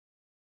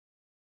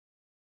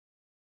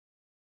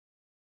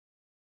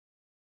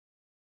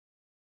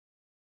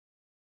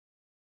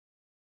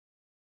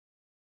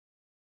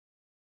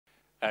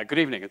Good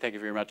evening, and thank you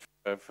very much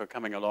for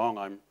coming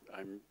along.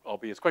 I'll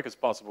be as quick as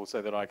possible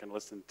so that I can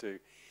listen to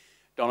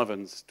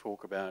Donovan's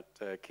talk about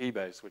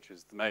Keybase, which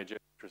is the major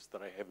interest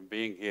that I have in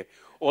being here.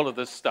 All of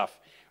this stuff,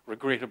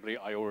 regrettably,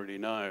 I already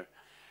know.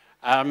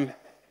 I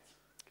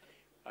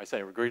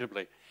say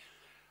regrettably.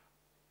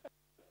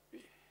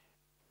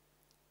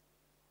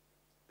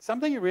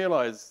 Something you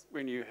realize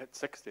when you hit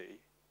 60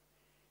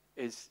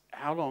 is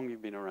how long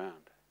you've been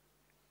around.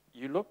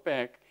 You look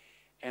back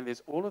and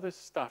there's all of this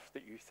stuff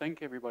that you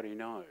think everybody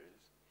knows,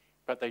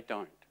 but they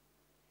don't.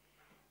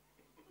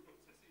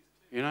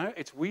 You know,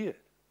 it's weird.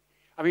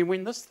 I mean,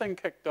 when this thing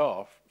kicked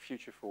off,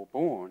 Future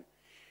Foreborn,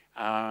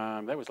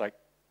 that was like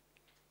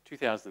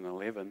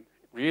 2011,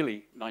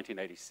 really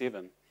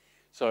 1987.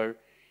 So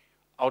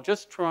I'll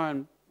just try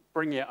and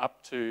bring you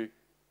up to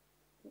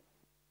where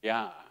we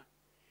are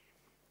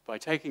by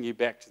taking you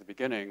back to the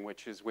beginning,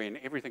 which is when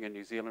everything in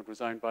New Zealand was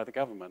owned by the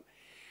government.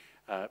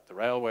 The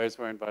railways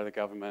were owned by the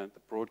government,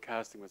 the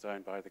broadcasting was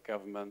owned by the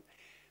government.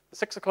 The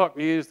 6 o'clock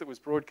news that was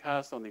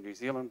broadcast on the New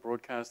Zealand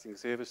Broadcasting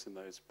Service in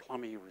those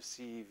plummy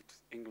received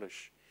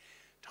English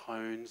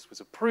tones was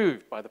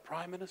approved by the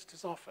Prime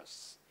Minister's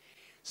office,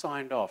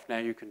 signed off. Now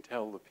you can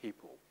tell the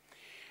people.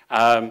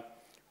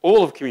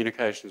 All of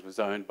communications was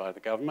owned by the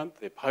government.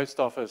 The Post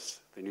Office,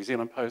 the New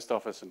Zealand Post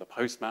Office and the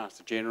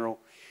Postmaster General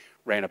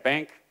ran a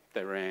bank.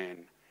 They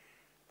ran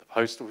the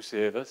Postal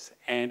Service.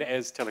 And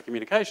as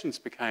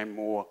telecommunications became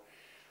more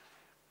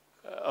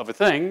of a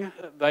thing,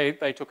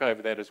 they took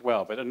over that as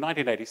well. But in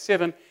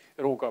 1987,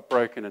 it all got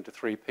broken into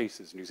three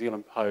pieces: New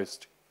Zealand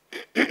Post,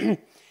 the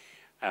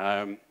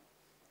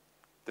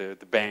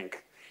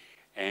bank,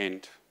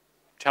 and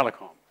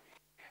telecom.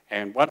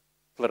 And once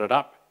they split it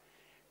up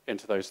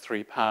into those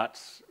three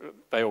parts,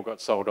 they all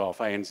got sold off.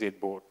 ANZ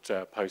bought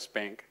Post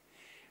Bank.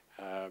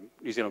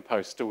 New Zealand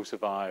Post still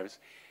survives.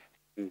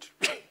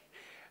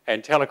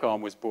 And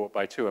telecom was bought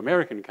by two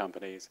American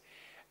companies.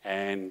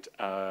 And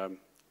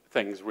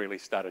things really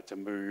started to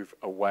move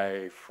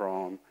away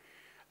from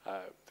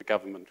the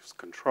government's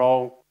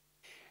control.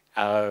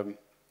 And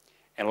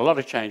a lot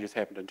of changes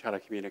happened in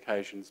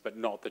telecommunications, but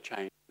not the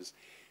changes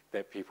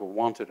that people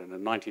wanted. And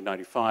in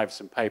 1995,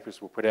 some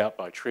papers were put out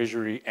by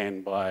Treasury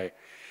and by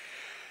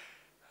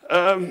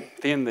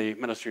then the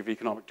Ministry of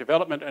Economic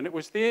Development, and it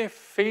was their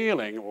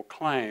feeling or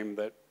claim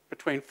that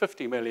between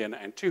 $50 million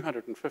and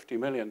 $250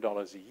 million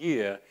a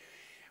year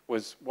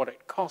was what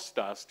it cost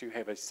us to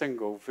have a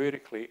single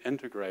vertically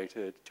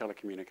integrated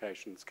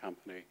telecommunications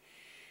company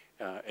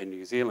in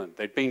New Zealand.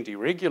 They'd been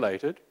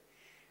deregulated,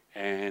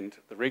 and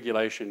the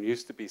regulation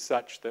used to be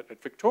such that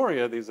at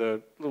Victoria there's a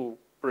little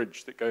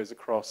bridge that goes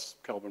across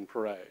Kelburn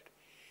Parade.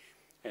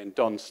 And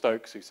Don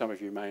Stokes, who some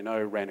of you may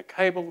know, ran a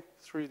cable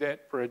through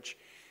that bridge,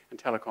 and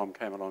Telecom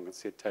came along and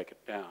said, take it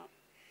down.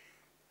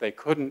 They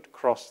couldn't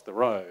cross the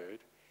road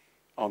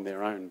on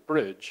their own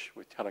bridge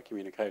with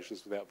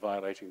telecommunications without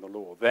violating the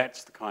law.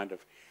 That's the kind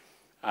of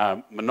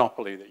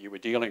monopoly that you were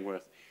dealing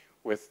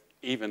with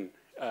even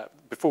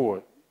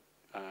before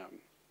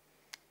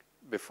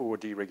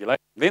deregulation.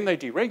 Then they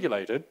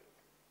deregulated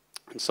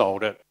and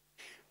sold it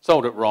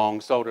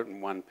wrong, sold it in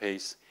one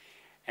piece,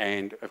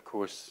 and of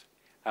course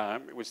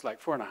it was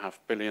like $4.5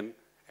 billion,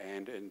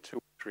 and in 2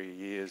 or 3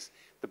 years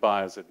the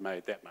buyers had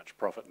made that much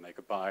profit, and they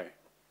could buy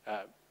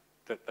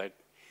that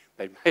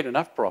they'd made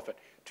enough profit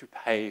to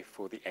pay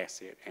for the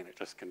asset, and it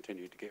just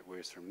continued to get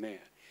worse from there.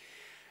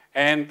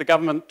 And the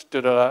government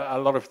did a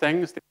lot of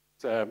things.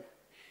 There was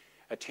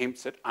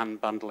attempts at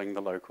unbundling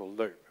the local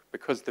loop,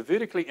 because the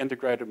vertically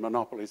integrated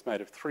monopoly is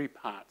made of three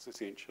parts,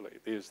 essentially.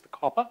 There's the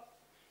copper,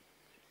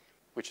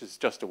 which is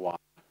just a wire.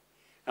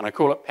 And I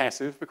call it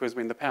passive because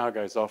when the power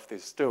goes off,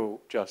 there's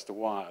still just a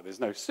wire. There's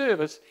no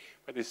service,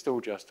 but there's still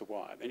just a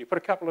wire. Then you put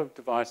a couple of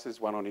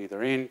devices, one on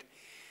either end,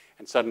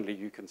 and suddenly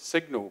you can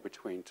signal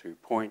between 2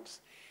 points.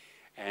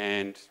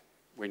 And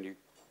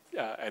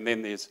and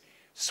then there's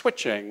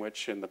switching,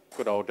 which in the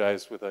good old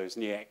days were those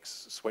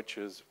NIACS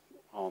switches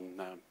on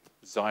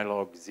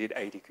Zilog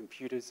Z80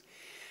 computers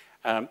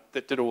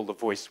that did all the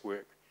voice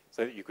work,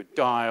 so that you could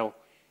dial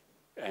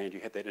and you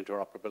had that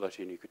interoperability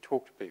and you could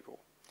talk to people.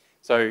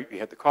 So you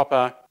had the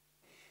copper,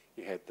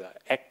 you had the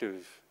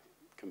active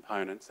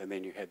components, and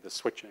then you had the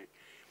switching.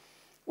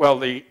 Well,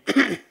 the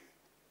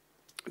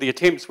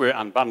attempts were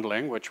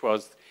unbundling, which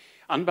was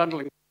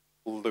unbundling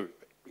the loop.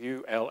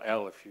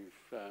 ULL, if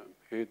you've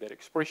heard that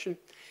expression.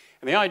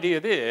 And the idea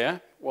there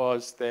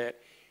was that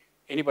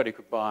anybody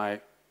could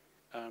buy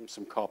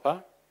some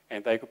copper,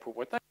 and they could put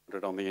what they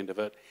wanted on the end of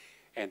it,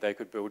 and they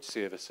could build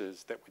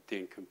services that would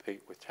then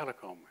compete with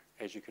telecom.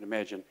 As you can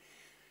imagine,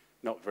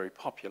 not very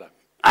popular.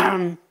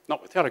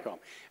 Not with telecom.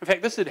 In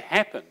fact, this had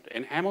happened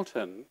in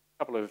Hamilton.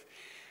 A couple of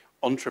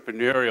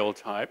entrepreneurial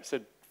types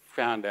had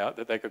found out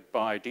that they could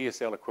buy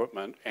DSL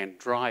equipment and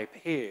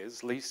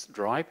lease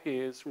dry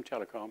pairs from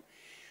telecom,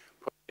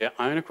 put their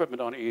own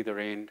equipment on either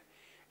end,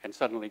 and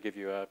suddenly give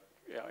you a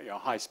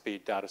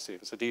high-speed data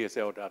service, a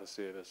DSL data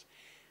service,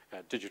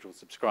 a digital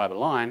subscriber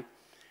line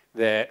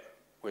that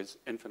was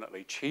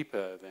infinitely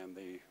cheaper than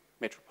the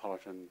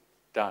metropolitan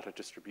data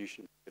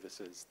distribution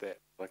services that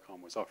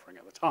Telecom was offering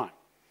at the time.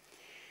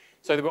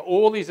 So there were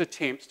all these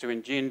attempts to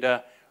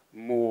engender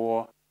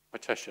more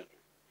competition.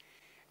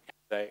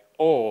 They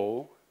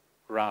all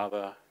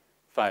rather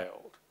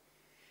failed.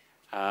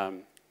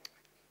 And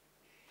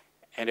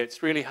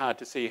it's really hard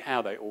to see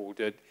how they all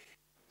did.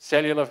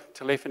 Cellular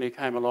telephony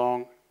came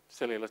along.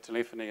 Cellular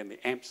telephony and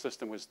the AMP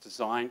system was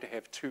designed to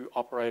have two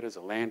operators, a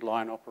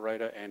landline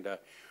operator and a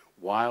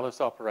wireless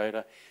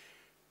operator.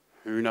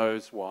 Who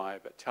knows why,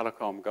 but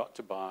Telecom got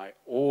to buy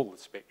all the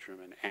spectrum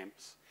and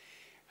AMPs.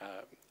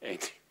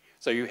 And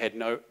so you had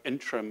no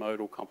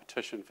intramodal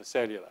competition for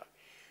cellular.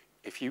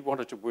 If you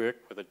wanted to work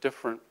with a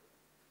different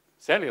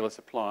cellular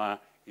supplier,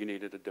 you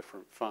needed a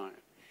different phone.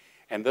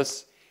 And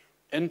this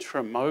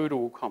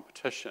intramodal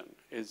competition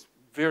is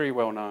very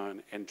well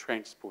known in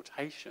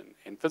transportation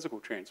and physical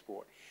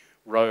transport.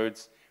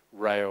 Roads,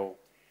 rail,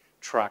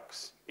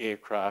 trucks,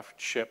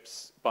 aircraft,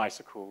 ships,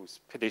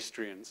 bicycles,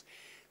 pedestrians.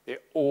 They're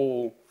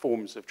all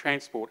forms of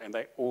transport and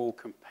they all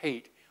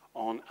compete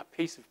on a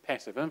piece of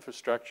passive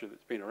infrastructure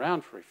that's been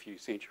around for a few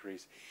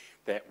centuries,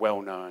 that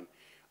well-known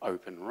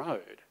open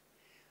road.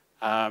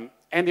 And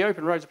the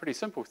open road's a pretty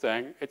simple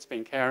thing. It's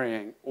been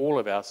carrying all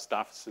of our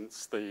stuff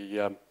since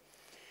the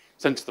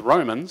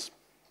Romans,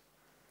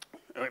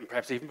 and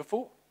perhaps even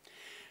before.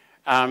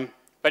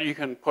 But you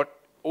can put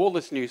all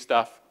this new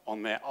stuff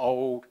on that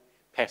old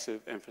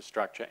passive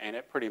infrastructure and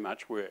it pretty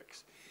much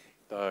works.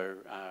 Though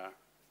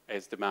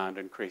as demand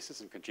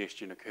increases and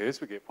congestion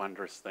occurs, we get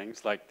wondrous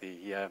things like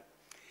the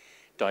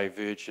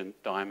divergent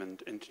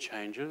diamond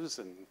interchanges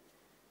and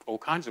all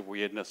kinds of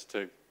weirdness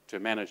to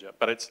manage it.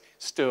 But it's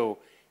still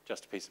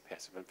just a piece of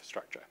passive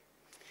infrastructure.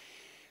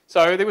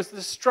 So there was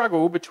this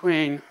struggle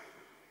between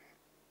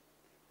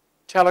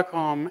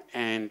Telecom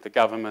and the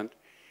government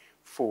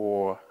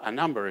for a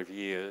number of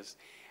years,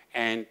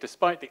 and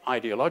despite the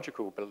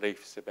ideological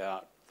beliefs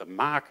about the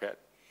market,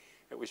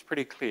 it was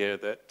pretty clear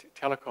that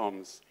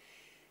Telecom's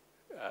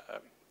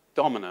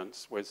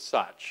dominance was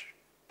such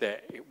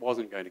that it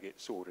wasn't going to get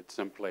sorted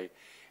simply.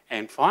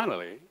 And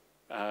finally,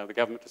 the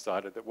government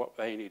decided that what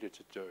they needed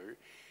to do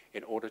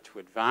in order to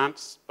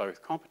advance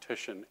both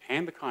competition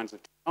and the kinds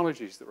of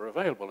technologies that were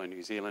available in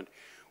New Zealand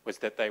was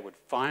that they would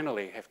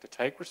finally have to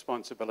take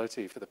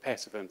responsibility for the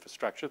passive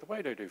infrastructure the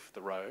way they do for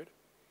the road,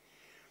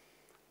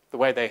 the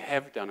way they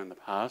have done in the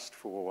past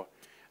for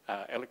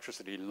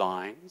electricity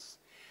lines.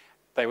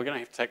 They were going to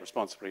have to take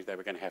responsibility, they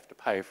were going to have to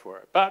pay for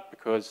it. But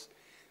because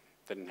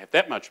they didn't have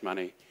that much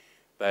money,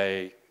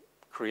 they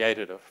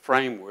created a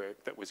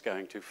framework that was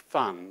going to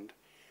fund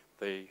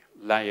the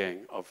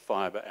laying of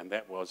fibre, and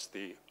that was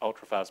the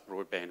Ultra-Fast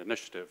Broadband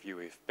Initiative,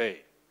 UFB.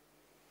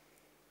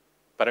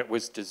 But it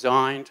was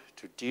designed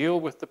to deal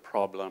with the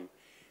problem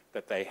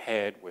that they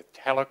had with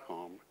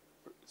Telecom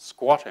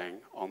squatting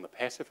on the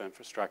passive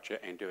infrastructure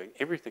and doing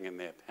everything in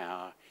their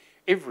power,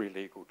 every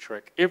legal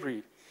trick,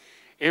 every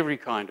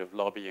kind of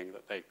lobbying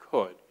that they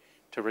could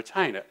to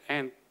retain it.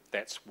 And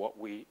that's what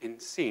we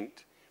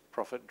incent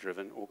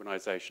profit-driven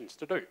organisations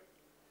to do.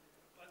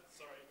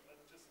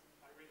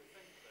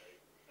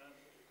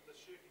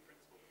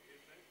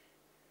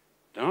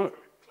 No.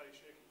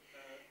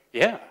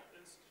 Yeah.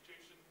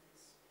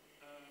 Institutions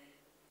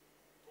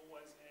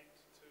always act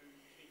to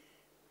keep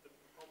the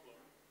problem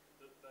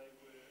that they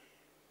were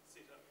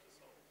set up to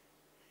solve.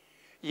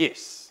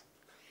 Yes.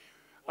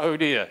 Oh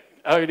dear.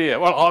 Oh dear.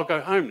 Well, I'll go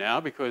home now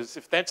because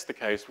if that's the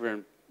case,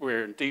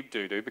 we're in deep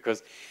doo-doo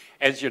because,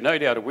 as you're no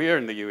doubt aware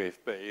in the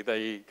UFB,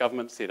 the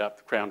government set up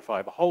the Crown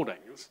Fibre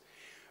Holdings,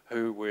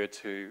 who were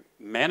to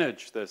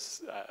manage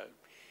this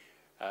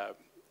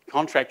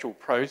contractual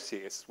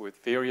process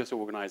with various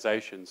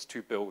organisations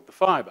to build the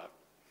fibre.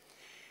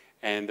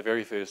 And the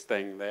very first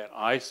thing that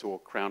I saw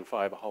Crown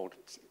Fibre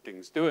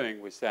Holdings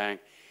doing was saying,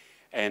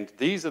 and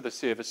these are the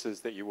services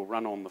that you will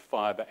run on the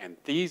fibre, and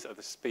these are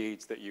the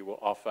speeds that you will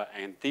offer,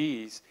 and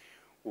these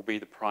will be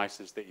the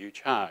prices that you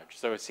charge.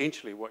 So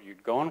essentially what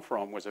you'd gone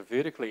from was a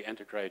vertically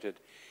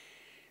integrated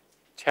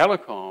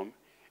telecom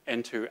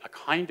into a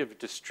kind of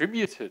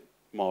distributed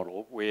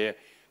model where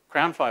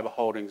Crown Fibre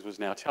Holdings was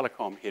now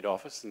Telecom head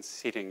office and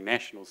setting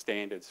national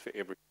standards for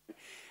everything.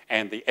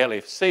 And the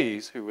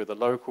LFCs, who were the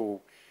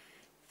local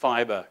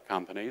fibre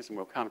companies, and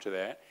we'll come to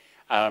that,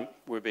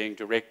 were being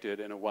directed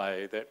in a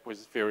way that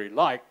was very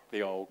like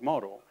the old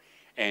model.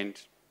 And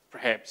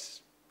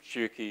perhaps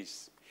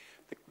Shirky's,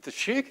 the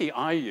Shirky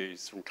I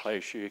use from Clay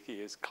Shirky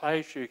is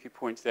Clay Shirky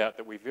points out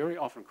that we very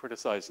often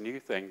criticise new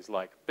things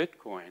like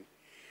Bitcoin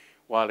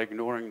while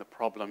ignoring the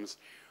problems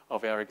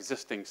of our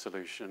existing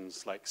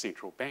solutions like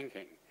central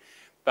banking.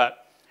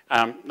 But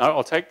no,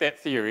 I'll take that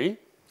theory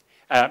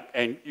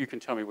and you can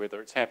tell me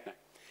whether it's happening.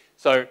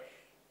 So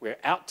we're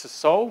out to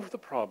solve the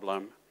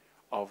problem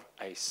of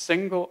a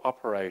single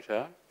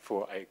operator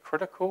for a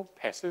critical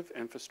passive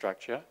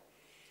infrastructure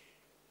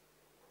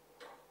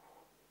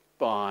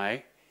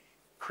by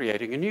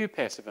creating a new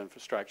passive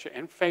infrastructure.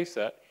 And face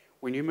it,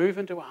 when you move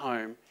into a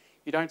home,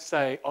 you don't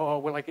say, oh,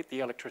 will I get the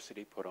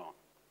electricity put on?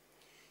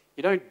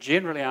 You don't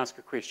generally ask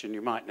a question,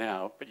 you might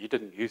now, but you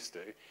didn't used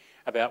to,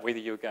 about whether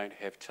you're going to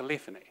have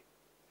telephony.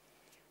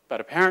 But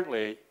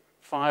apparently,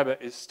 fibre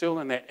is still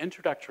in that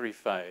introductory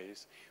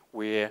phase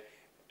where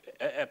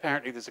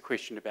apparently there's a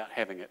question about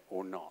having it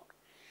or not.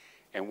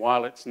 And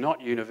while it's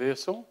not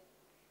universal,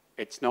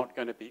 it's not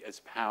going to be as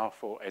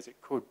powerful as it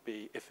could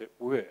be if it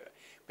were.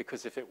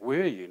 Because if it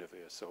were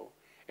universal,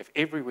 if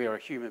everywhere a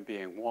human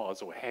being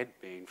was or had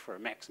been for a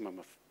maximum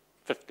of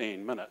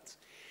 15 minutes,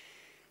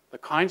 the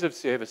kinds of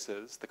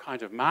services, the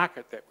kind of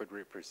market that would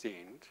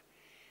represent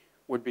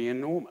would be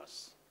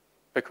enormous.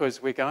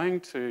 Because we're going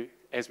to,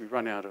 as we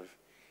run out of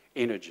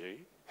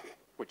energy,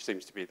 which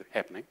seems to be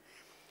happening,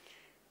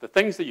 the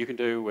things that you can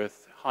do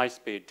with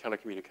high-speed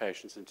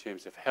telecommunications in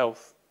terms of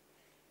health,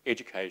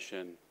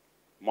 education,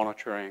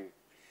 monitoring,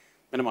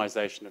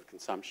 minimisation of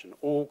consumption,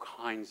 all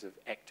kinds of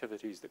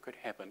activities that could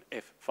happen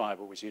if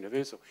fibre was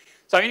universal.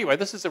 So anyway,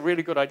 this is a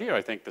really good idea,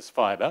 I think, this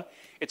fibre.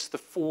 It's the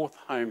fourth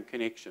home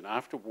connection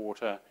after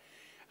water,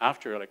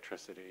 after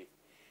electricity,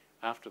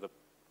 after the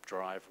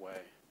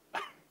driveway,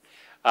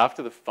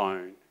 after the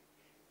phone.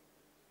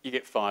 You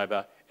get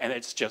fibre, and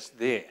it's just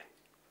there.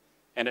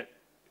 And it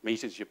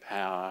meters your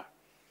power,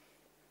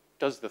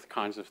 does the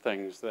kinds of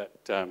things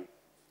that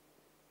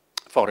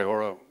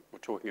Whareora were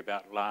talking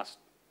about last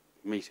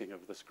meeting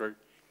of this group.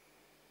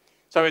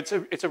 So it's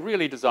a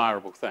really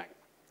desirable thing.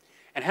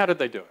 And how did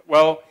they do it?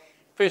 Well,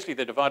 firstly,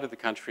 they divided the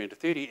country into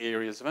 30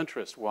 areas of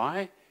interest.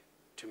 Why?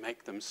 To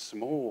make them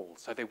small,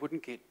 so they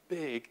wouldn't get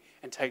big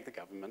and take the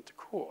government to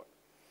court.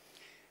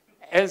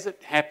 As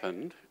it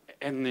happened,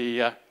 in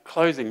the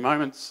closing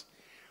moments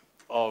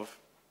of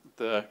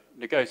the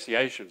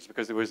negotiations,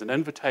 because there was an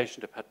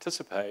invitation to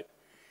participate,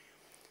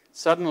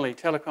 suddenly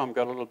Telecom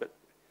got a little bit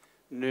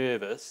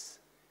nervous,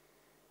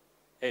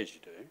 as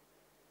you do,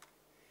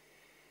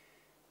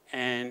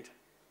 and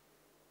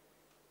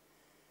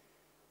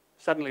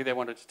suddenly they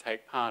wanted to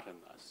take part in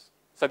this.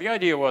 So the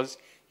idea was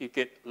you'd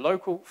get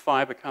local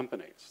fibre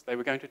companies. They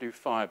were going to do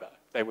fibre.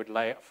 They would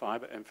lay out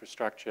fibre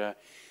infrastructure.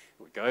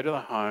 It would go to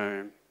the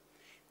home.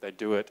 They'd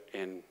do it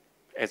in,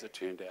 as it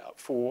turned out,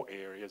 4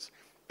 areas.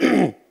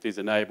 There's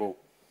Enable.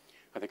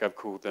 I think I've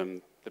called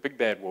them the Big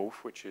Bad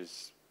Wolf, which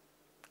is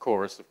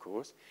Chorus, of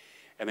course,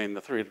 and then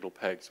the 3 Little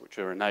Pigs, which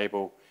are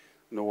Enable,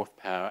 North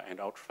Power, and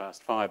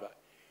Ultrafast Fibre.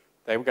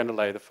 They were going to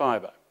lay the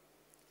fibre.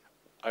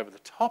 Over the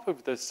top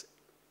of this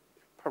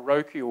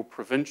parochial,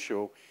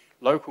 provincial,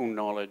 local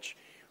knowledge,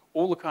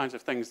 all the kinds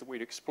of things that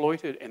we'd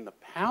exploited in the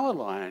power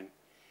line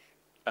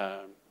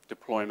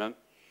deployment,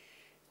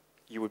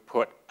 you would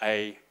put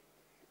a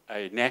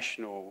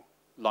national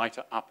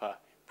lighter upper,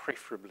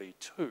 preferably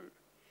 2.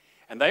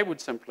 And they would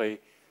simply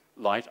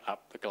light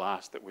up the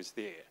glass that was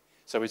there.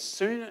 So as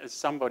soon as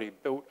somebody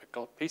built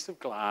a piece of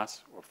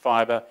glass or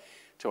fibre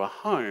to a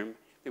home,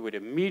 there would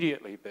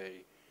immediately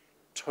be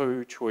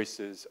 2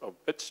 choices of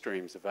bit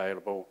streams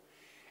available.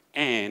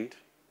 And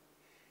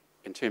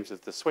in terms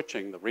of the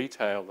switching, the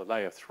retail, the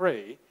layer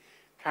 3,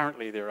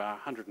 currently there are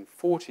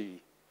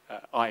 140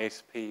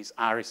 ISPs,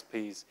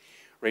 RSPs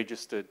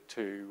registered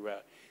to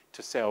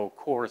sell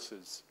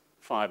Chorus's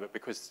fibre,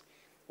 because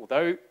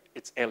although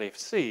it's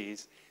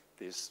LFCs,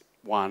 there's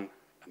 1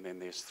 and then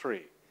there's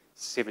 3,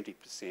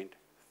 70%,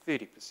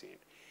 30%.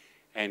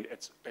 And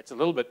it's a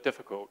little bit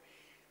difficult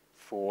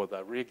for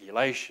the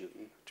regulation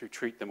to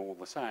treat them all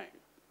the same.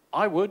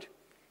 I would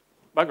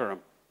bugger them,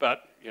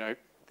 but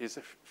there's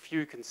a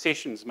few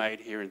concessions made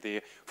here and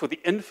there. For the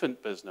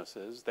infant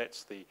businesses,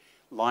 that's the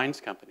lines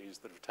companies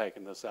that have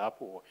taken this up,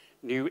 or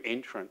new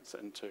entrants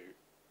into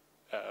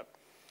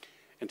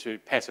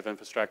passive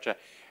infrastructure.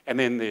 And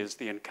then there's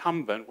the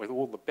incumbent with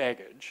all the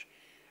baggage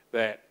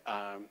that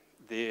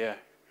their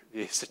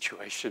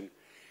situation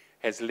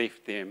has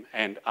left them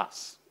and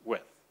us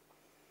with.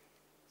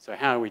 So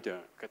how are we doing?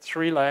 We've got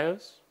 3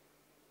 layers: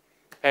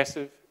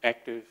 passive,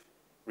 active,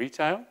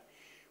 retail.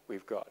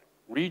 We've got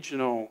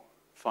regional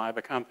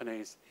fibre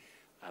companies,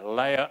 a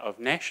layer of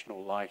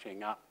national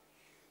lighting up,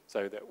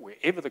 so that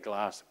wherever the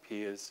glass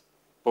appears,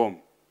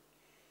 boom,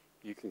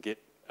 you can get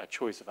a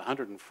choice of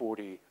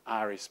 140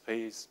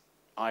 RSPs,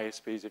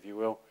 ISPs if you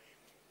will.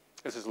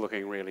 This is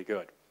looking really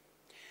good.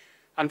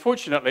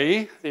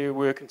 Unfortunately, there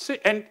were,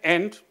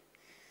 and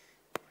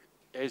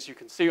as you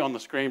can see on the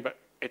screen, but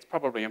it's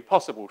probably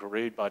impossible to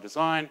read by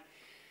design,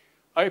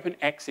 open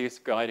access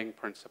guiding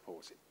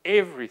principles.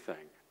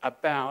 Everything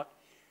about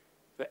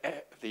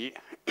the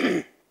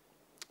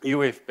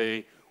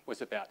UFB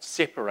was about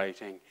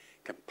separating,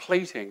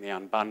 completing the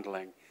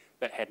unbundling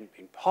that hadn't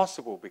been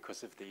possible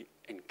because of the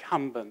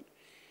incumbent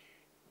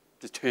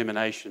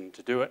determination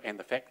to do it and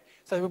the fact.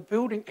 So they were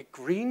building a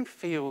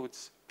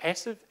greenfields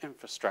passive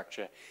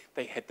infrastructure.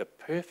 They had the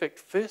perfect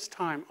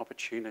first-time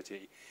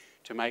opportunity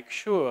to make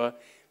sure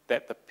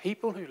that the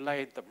people who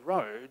laid the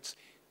roads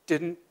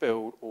didn't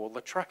build all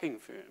the trucking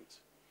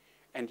firms.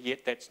 And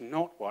yet that's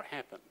not what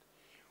happened.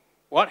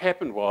 What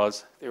happened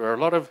was there were a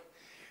lot of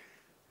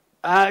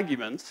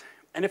arguments,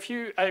 and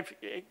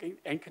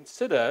and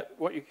consider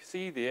what you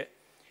see there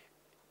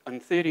on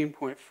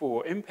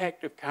 13.4,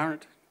 impact of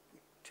current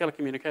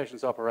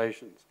telecommunications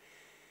operations.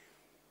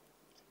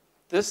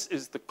 This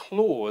is the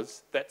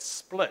clause that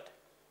split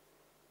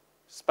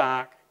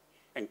Spark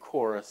and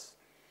Chorus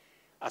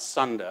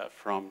asunder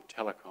from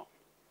telecom.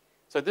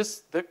 So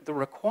the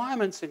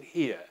requirements in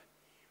here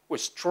were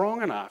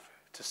strong enough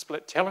to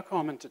split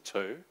telecom into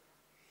two,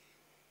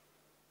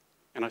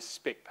 and I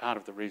suspect part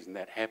of the reason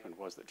that happened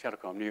was that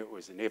telecom knew it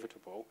was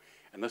inevitable,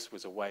 and this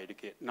was a way to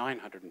get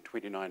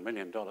 $929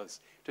 million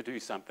to do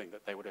something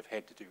that they would have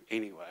had to do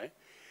anyway.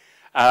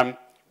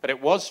 But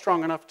it was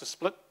strong enough to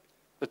split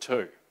the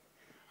two.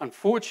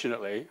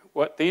 Unfortunately,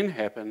 what then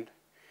happened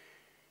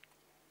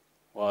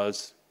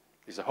was,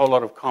 there's a whole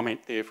lot of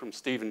comment there from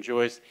Stephen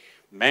Joyce,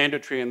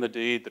 mandatory in the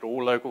deed that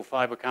all local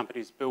fibre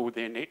companies build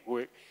their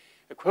network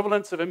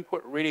equivalents of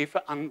input ready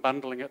for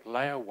unbundling at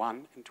Layer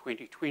 1 in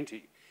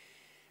 2020.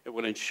 It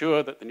will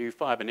ensure that the new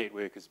fibre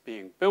network is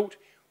being built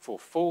for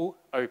full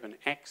open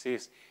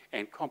access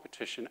and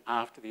competition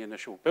after the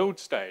initial build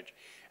stage.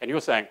 And you're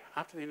saying,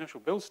 after the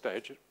initial build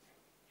stage?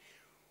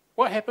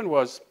 What happened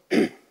was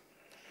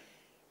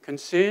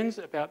concerns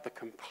about the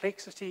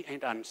complexity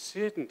and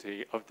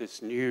uncertainty of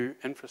this new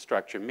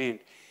infrastructure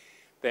meant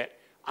that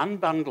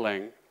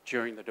unbundling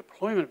during the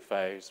deployment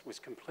phase was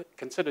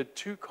considered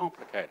too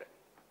complicated.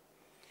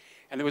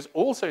 And there was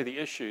also the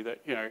issue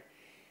that,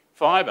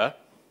 fibre,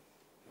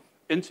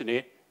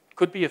 internet,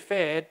 could be a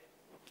fad,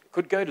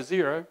 could go to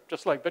zero,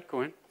 just like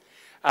Bitcoin.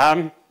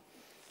 And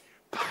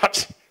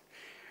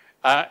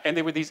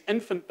there were these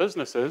infant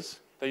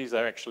businesses. These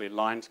are actually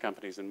lines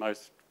companies in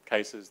most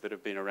cases that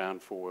have been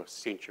around for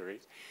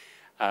centuries.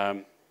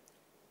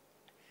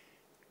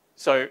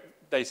 So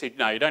they said,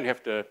 no, you don't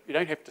have to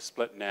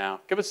split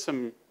now. Give us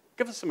some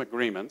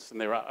agreements,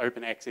 and there are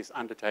open access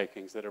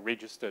undertakings that are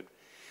registered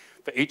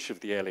for each of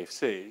the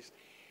LFCs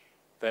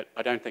that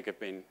I don't think have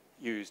been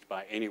used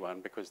by anyone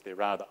because they're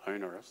rather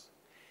onerous.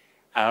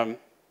 And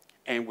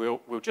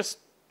we'll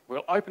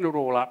open it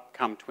all up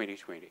come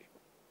 2020.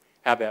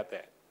 How about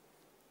that?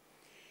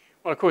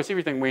 Well, of course,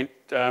 everything went,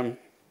 I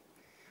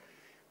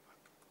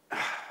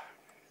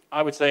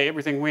would say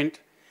everything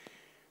went,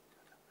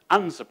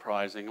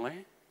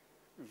 unsurprisingly,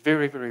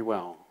 very, very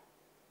well.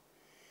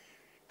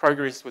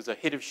 Progress was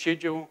ahead of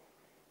schedule.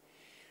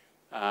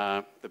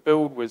 The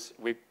build was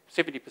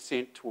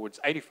 70% towards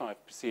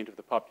 85% of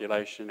the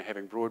population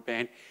having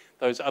broadband.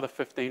 Those other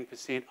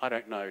 15%, I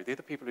don't know. They're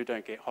the people who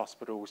don't get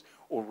hospitals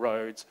or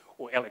roads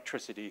or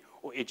electricity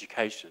or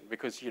education,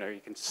 because you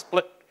can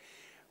split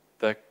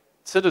the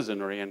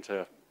citizenry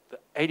into the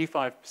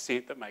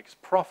 85% that makes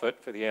profit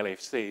for the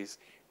LFCs,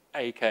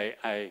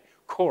 aka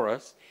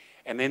Chorus,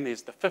 and then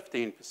there's the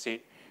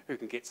 15% who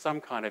can get some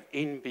kind of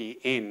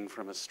NBN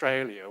from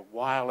Australia,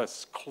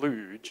 wireless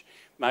kludge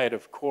made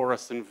of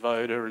Chorus and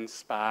Voda and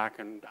Spark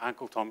and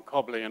Uncle Tom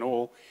Cobley and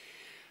all.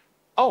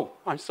 Oh,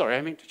 I'm sorry,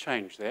 I meant to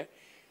change that.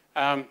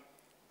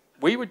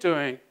 We were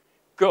doing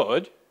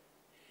good,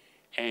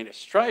 and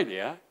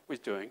Australia was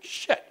doing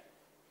shit.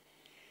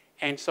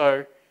 And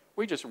so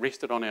we just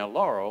rested on our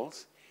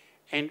laurels,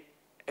 and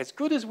as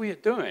good as we are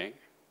doing,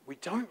 we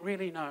don't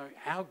really know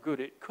how good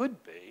it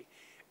could be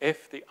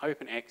if the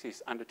open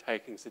access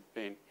undertakings had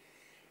been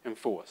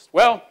enforced.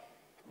 Well,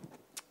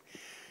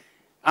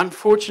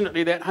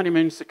 unfortunately, that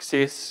honeymoon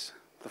success,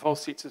 the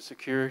false sense of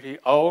security,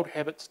 old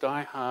habits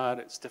die hard.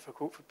 It's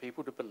difficult for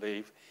people to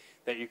believe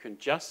that you can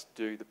just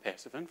do the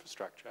passive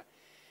infrastructure.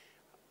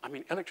 I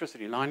mean,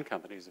 electricity line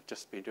companies have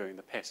just been doing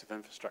the passive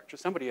infrastructure.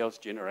 Somebody else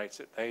generates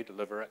it, they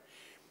deliver it,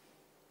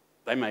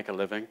 they make a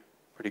living,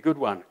 pretty good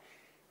one.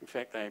 In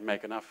fact, they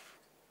make enough,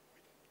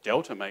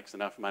 Delta makes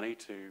enough money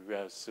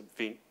to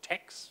subvent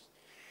tax.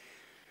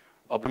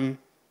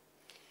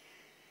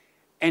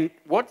 And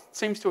what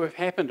seems to have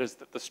happened is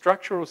that the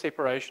structural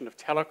separation of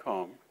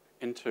telecom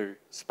into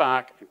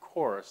Spark and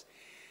Chorus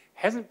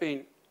hasn't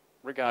been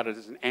regarded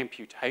as an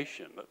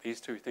amputation, that these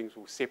two things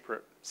will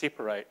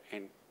separate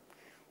and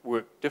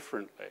work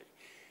differently.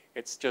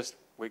 It's just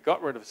we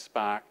got rid of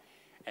Spark,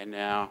 and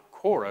now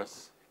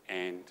Chorus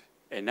and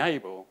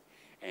Enable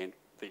and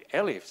the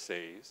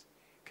LFCs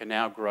can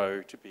now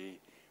grow to be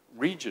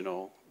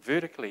regional,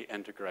 vertically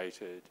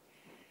integrated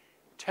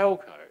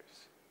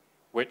telcos,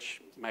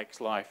 which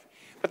makes life...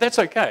 But that's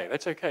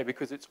okay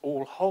because it's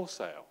all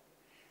wholesale.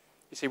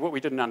 You see, what we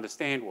didn't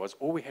understand was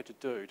all we had to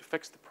do to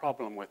fix the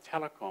problem with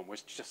telecom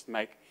was just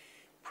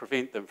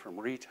prevent them from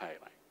retailing.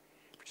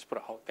 Just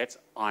put that's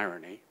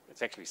irony.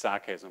 It's actually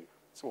sarcasm.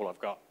 That's all I've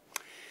got.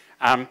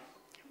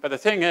 But the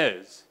thing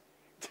is,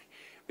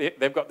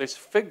 they've got this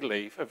fig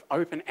leaf of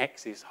open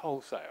access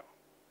wholesale.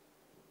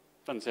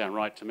 Doesn't sound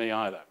right to me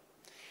either.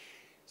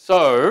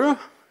 So,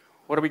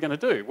 what are we going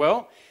to do?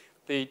 Well,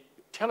 the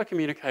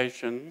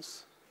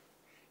Telecommunications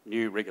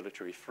New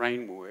Regulatory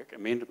Framework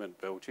Amendment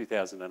Bill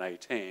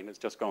 2018 has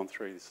just gone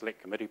through the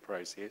select committee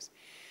process,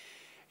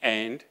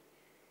 and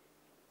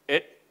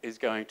it is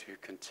going to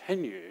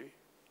continue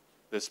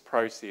this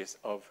process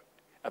of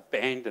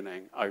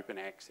abandoning open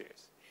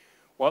access.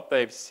 What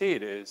they've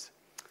said is,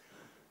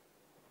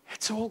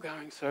 it's all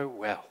going so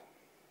well.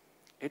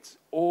 It's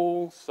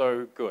all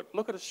so good.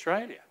 Look at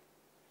Australia.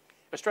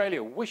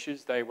 Australia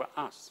wishes they were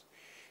us.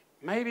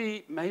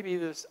 Maybe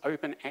this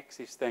open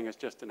access thing is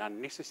just an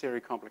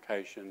unnecessary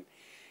complication,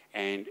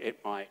 and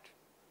it might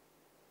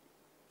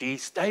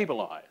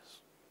destabilise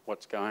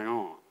what's going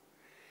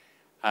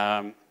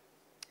on.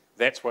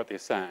 That's what they're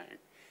saying.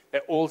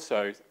 They're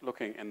also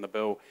looking in the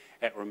bill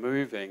at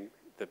removing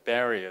the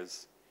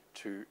barriers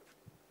to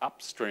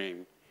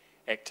upstream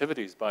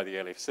activities by the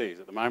LFCs.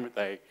 At the moment,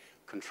 they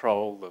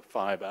control the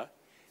fibre,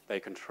 they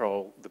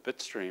control the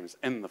bit streams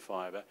in the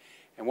fibre,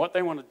 and what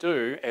they want to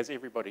do, as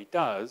everybody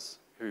does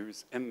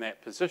who's in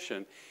that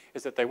position,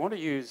 is that they want to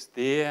use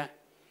their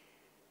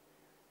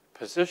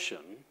position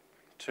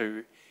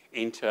to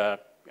enter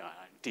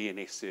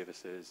DNS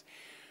services,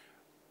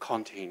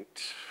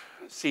 content,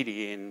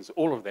 CDNs,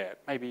 all of that,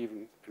 maybe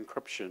even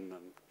encryption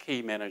and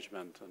key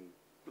management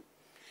and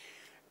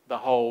the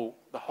whole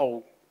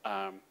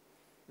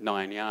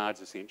 9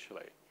 yards,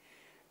 essentially.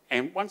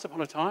 And once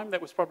upon a time,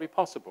 that was probably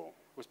possible.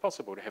 It was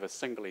possible to have a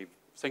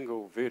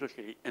single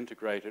vertically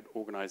integrated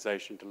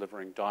organisation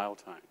delivering dial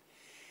tone.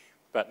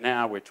 But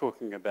now we're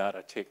talking about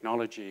a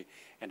technology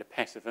and a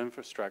passive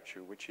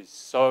infrastructure which is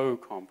so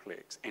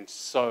complex and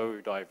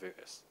so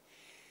diverse.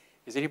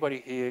 Is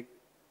anybody here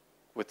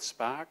with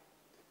Spark?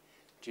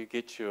 Do you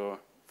get your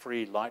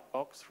free light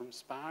box from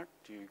Spark?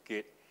 Do you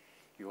get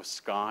your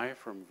Sky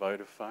from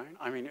Vodafone?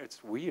 I mean,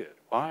 it's weird.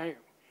 Why?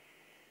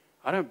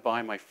 I don't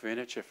buy my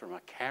furniture from a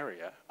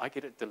carrier. I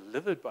get it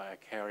delivered by a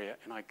carrier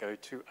and I go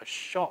to a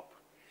shop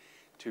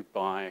to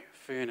buy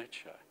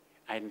furniture.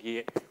 And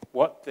yet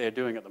what they're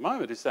doing at the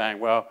moment is saying,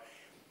 well,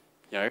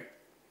 you know,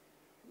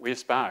 we're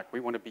Spark. We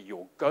want to be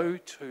your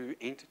go-to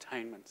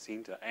entertainment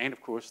centre. And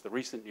of course, the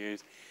recent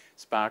news,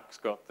 Spark's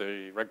got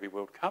the Rugby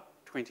World Cup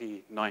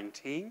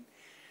 2019,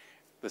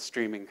 the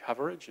streaming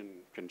coverage in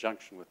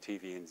conjunction with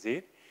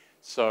TVNZ.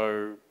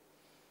 So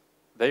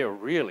they are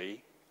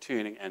really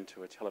turning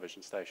into a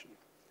television station.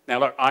 Now,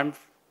 look, I'm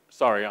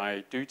sorry,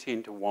 I do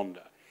tend to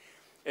wander.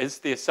 Is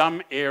there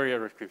some area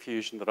of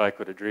confusion that I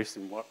could address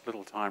in what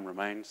little time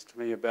remains to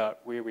me about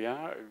where we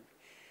are?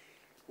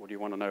 Or do you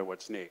want to know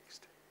what's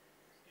next?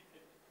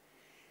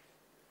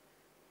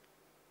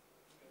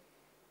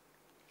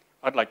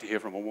 I'd like to hear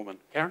from a woman.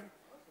 Karen?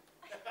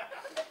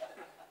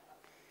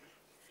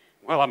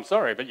 Well, I'm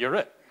sorry, but you're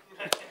it.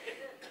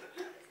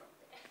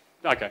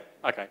 Okay.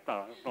 No, I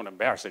don't want to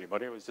embarrass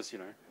anybody. It was just, you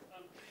know. Do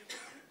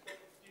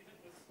you think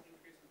this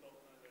increase in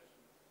urbanisation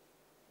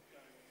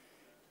going,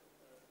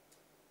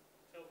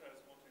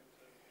 telcos wanting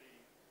to be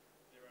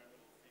their own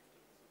little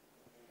fiefdoms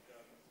and walled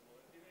gardens and all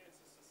that, do you think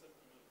it's just a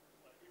symptom of,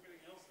 like,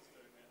 everything else is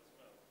doing that as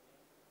well?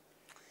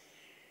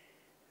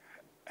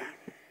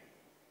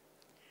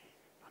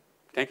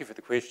 Thank you for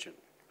the question.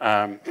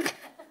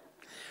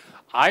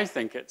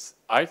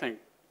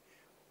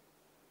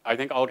 I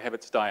think old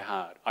habits die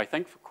hard. I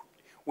think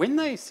when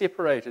they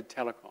separated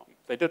telecom,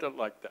 they did it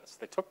like this.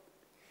 They took,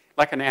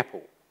 like an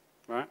apple,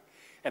 right?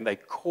 And they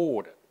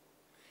cored it.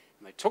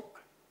 And they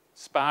took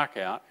Spark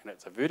out, and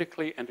it's a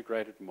vertically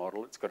integrated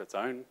model. It's got its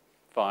own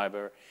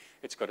fibre.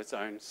 It's got its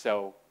own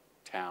cell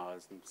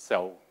towers and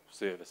cell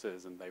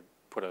services, and they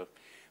put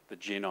the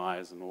Gen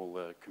Is and all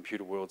the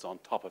computer worlds on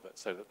top of it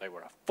so that they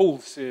were a full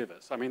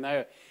service. I mean,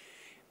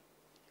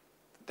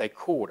 they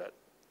cored it.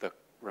 The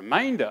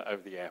remainder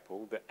of the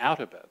apple, the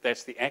outer bit,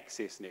 that's the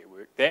access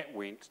network, that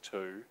went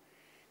to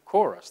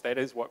Chorus. That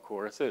is what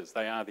Chorus is.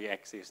 They are the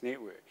access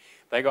network.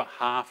 They got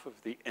half of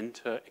the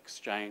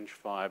inter-exchange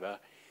fibre,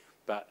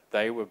 but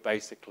they were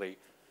basically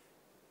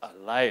a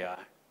layer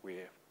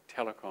where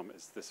telecom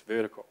is this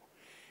vertical.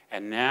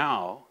 And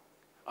now,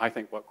 I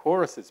think what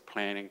Chorus is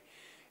planning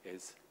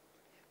is,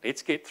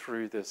 let's get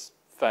through this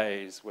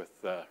phase with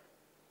the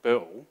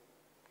bill,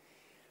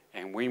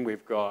 and when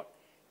we've got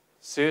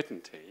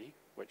certainty,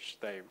 which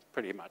they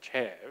pretty much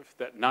have,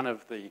 that none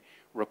of the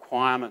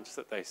requirements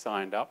that they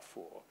signed up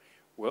for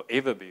will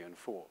ever be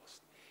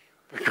enforced.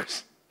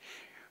 Because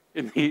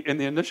in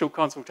the initial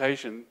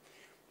consultation,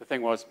 the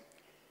thing was,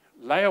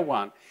 layer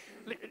one,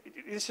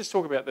 let's just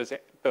talk about this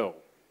bill,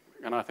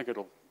 and I think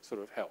it'll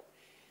sort of help.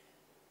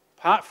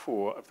 Part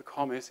 4 of the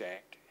Commerce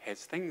Act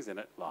has things in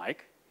it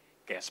like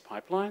gas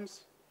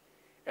pipelines,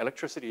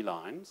 electricity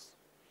lines,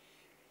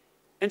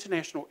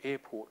 international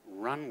airport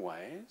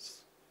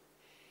runways,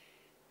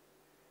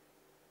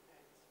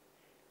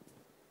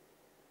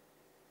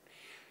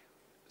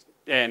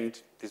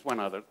 and there's one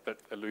other that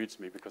eludes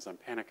me because I'm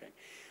panicking,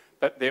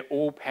 but they're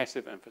all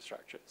passive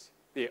infrastructures.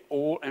 They're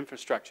all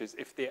infrastructures,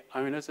 if their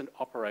owners and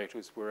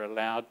operators were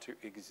allowed to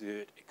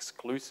exert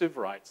exclusive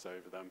rights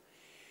over them,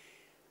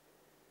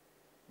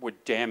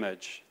 would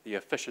damage the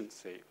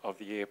efficiency of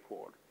the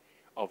airport,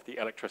 of the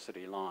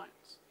electricity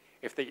lines.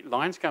 If the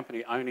lines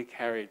company only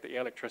carried the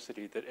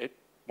electricity that it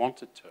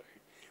wanted to,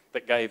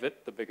 that gave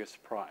it the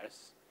biggest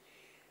price,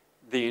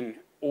 then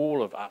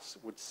all of us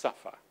would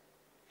suffer.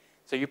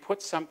 So you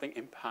put something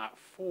in part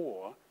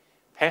 4,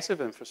 passive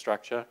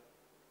infrastructure,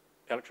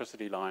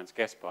 electricity lines,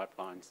 gas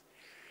pipelines,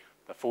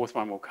 the fourth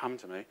one will come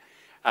to me,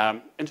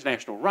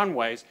 international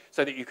runways,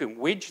 so that you can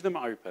wedge them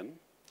open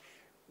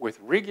with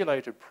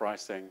regulated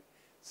pricing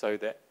so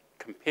that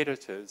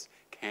competitors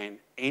can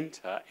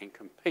enter and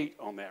compete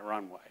on that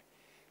runway.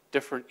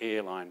 Different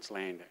airlines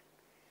landing,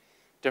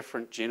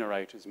 different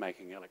generators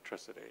making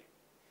electricity.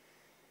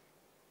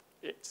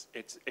 it's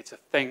a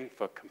thing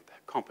for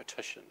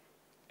competition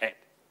at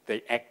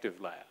the active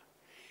layer.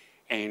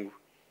 And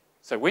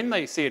so when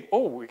they said,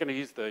 oh, we're going to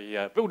use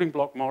the building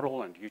block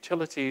model and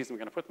utilities, and we're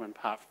going to put them in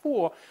part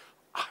 4,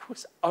 I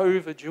was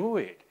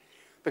overjoyed,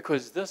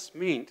 because this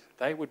meant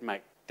they would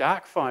make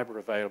dark fibre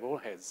available,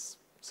 as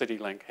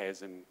CityLink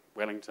has in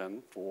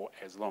Wellington for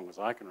as long as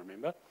I can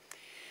remember.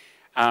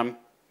 And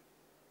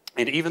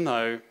even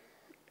though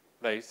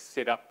they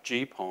set up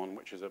GPON,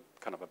 which is a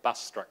kind of a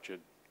bus-structured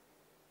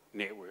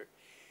network,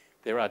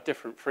 there are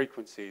different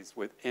frequencies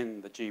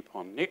within the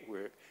GPON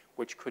network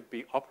which could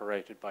be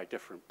operated by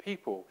different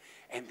people,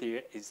 and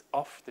there is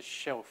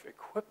off-the-shelf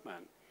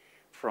equipment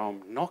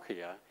from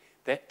Nokia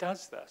that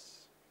does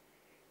this.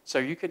 So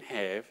you can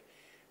have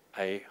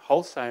a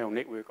wholesale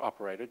network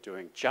operator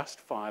doing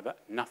just fibre,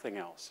 nothing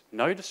else.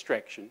 No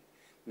distraction,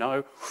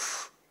 no,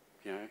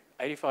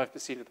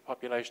 85% of the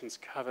population's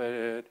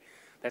covered,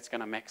 that's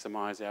going to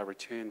maximise our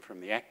return from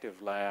the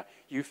active layer.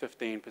 You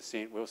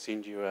 15%, we'll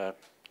send you a,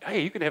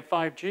 hey, you can have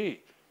 5G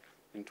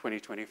in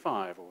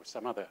 2025 or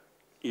some other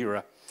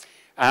era.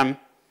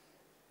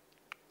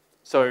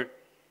 So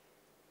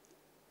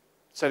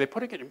they're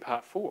putting it in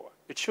part 4.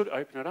 It should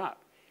open it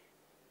up.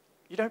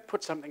 You don't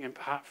put something in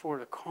part 4 of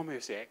the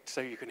Commerce Act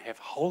so you can have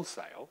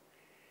wholesale.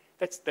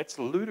 That's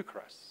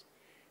ludicrous.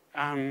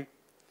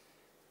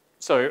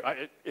 So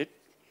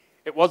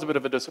it was a bit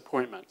of a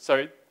disappointment.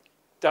 So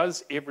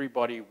does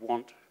everybody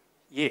want?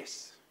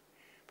 Yes.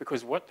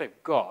 Because what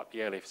they've got, the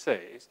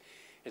LFCs,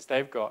 is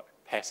they've got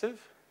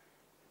passive,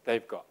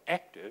 they've got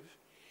active,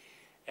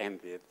 and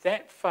they're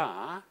that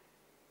far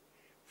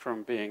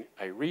from being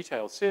a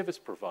retail service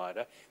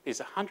provider. There's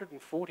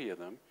 140 of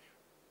them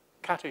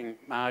cutting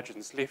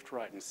margins left,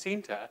 right, and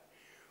centre,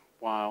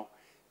 while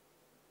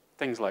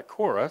things like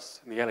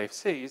Chorus and the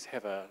LFCs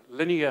have a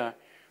linear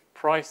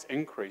price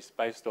increase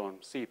based on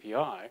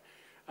CPI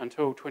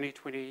until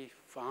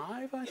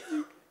 2025, I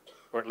think,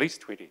 or at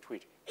least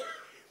 2020.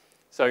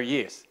 So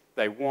yes,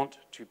 they want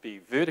to be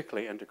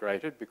vertically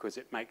integrated because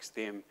it makes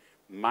them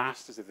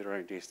masters of their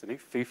own destiny,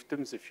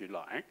 fiefdoms if you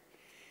like.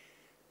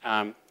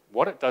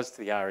 What it does to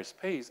the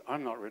RSPs,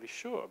 I'm not really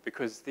sure,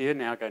 because they're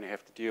now going to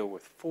have to deal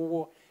with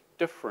 4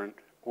 different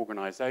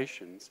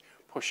organisations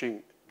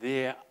pushing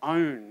their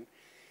own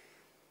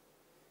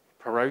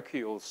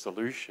parochial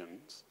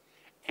solutions,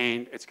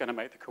 and it's going to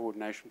make the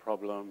coordination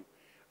problem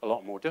a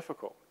lot more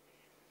difficult.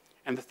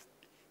 And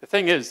the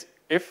thing is,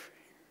 if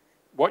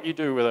what you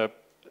do with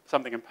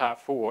something in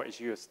part 4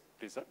 is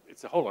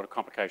it's a whole lot of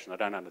complication I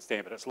don't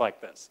understand, but it's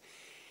like this.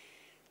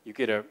 You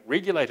get a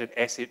regulated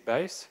asset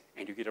base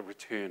and you get a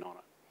return on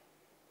it.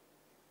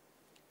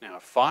 Now,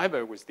 if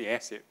fibre was the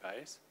asset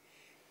base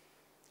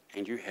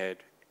and you had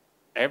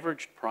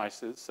averaged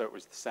prices, so it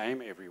was the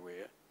same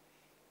everywhere,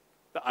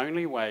 the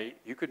only way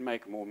you could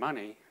make more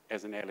money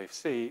as an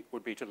LFC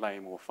would be to lay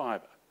more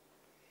fibre.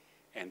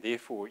 And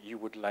therefore, you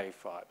would lay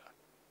fibre.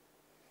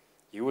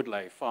 You would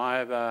lay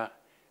fibre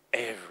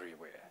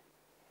everywhere.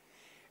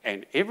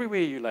 And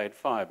everywhere you laid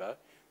fibre,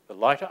 the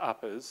lighter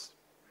uppers,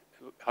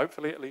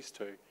 hopefully at least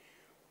 2,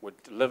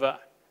 would deliver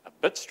a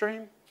bit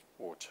stream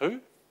or 2.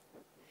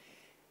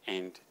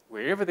 And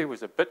wherever there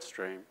was a bit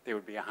stream, there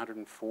would be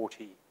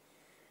 140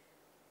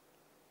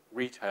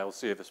 retail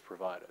service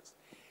providers.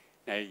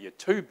 Now, your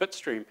 2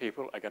 bitstream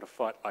people are going to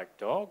fight like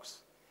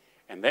dogs,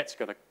 and that's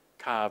going to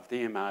carve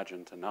their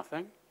margin to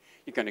nothing.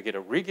 You're going to get a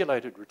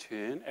regulated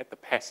return at the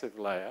passive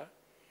layer,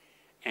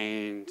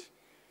 and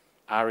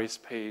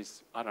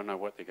RSPs, I don't know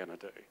what they're going to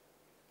do.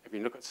 If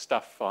you look at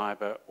Stuff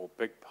Fibre or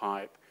Big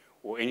Pipe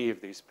or any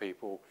of these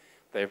people,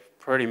 they've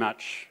pretty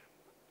much,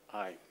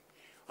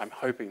 I'm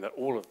hoping that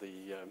all of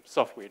the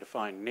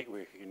software-defined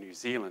networking in New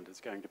Zealand is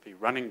going to be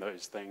running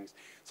those things.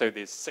 So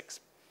there's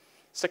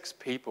six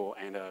people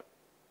and a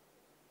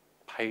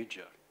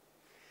pager.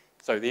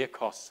 So their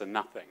costs are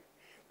nothing.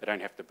 They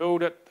don't have to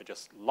build it, they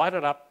just light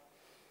it up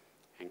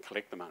and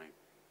collect the money.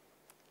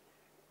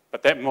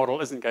 But that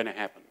model isn't going to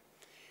happen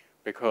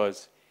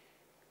because,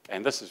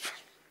 and this is,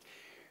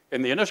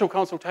 in the initial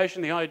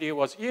consultation, the idea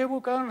was, yeah, we'll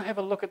go and have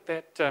a look at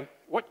that.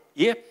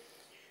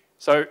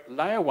 So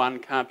layer 1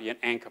 can't be an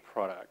anchor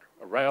product.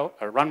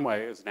 A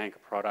runway is an anchor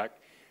product.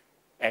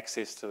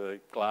 Access to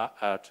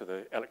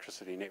the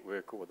electricity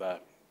network or the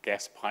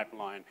gas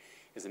pipeline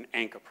is an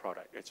anchor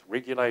product. It's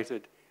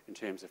regulated in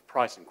terms of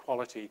price and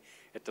quality.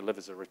 It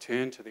delivers a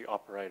return to the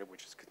operator,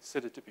 which is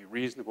considered to be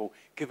reasonable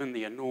given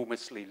the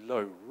enormously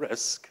low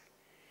risk.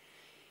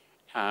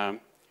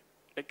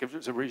 It gives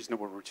us a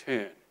reasonable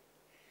return.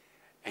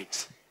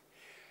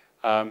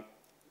 And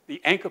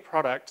the anchor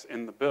product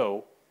in the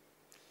bill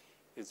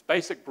is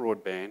basic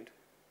broadband.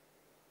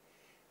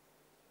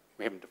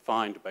 We haven't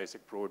defined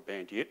basic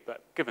broadband yet,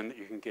 but given that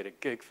you can get a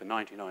gig for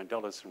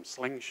 $99 from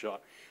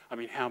Slingshot, I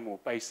mean, how more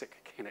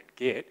basic can it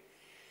get?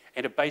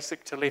 And a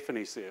basic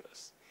telephony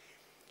service.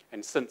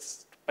 And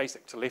since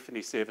basic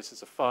telephony service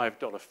is a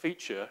 $5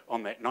 feature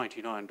on that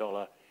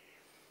 $99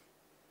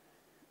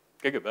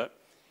 gigabit,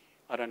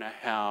 I don't know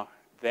how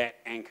that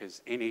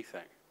anchors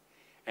anything.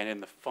 And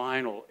in the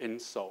final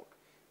insult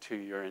to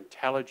your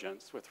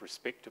intelligence with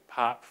respect to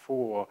Part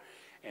 4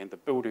 and the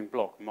building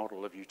block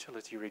model of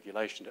utility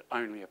regulation that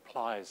only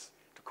applies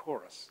to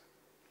chorus.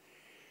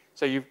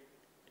 So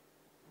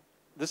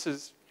this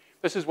is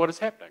what is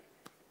happening.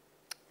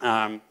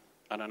 I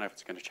don't know if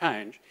it's going to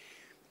change,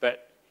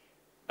 but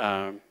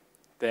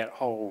that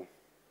whole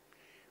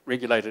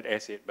regulated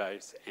asset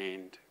base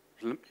and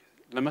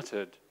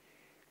limited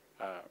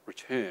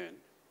return,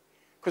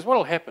 because what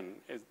will happen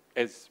is,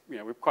 as you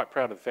know, we're quite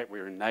proud of the fact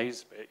we're in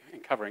Naseby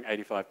and covering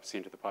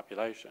 85% of the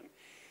population,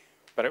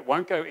 but it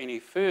won't go any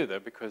further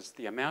because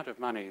the amount of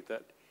money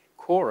that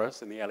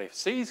chorus and the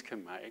LFCs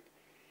can make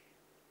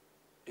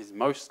is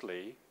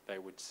mostly, they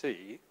would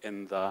see,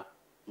 in the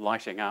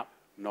lighting up,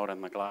 not in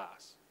the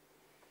glass.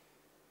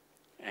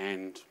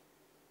 And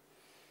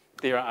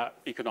there are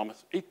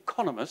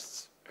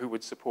economists who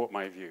would support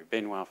my view.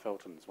 Benoit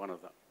Felton's one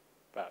of them.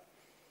 But,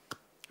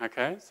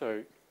 okay,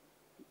 so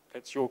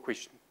that's your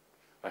question,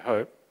 I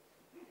hope.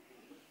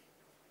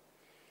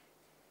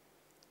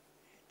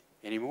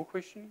 Any more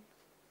questions?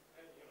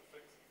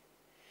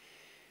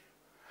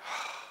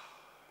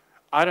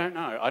 I don't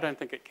know. I don't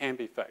think it can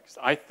be fixed.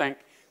 I think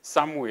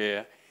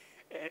somewhere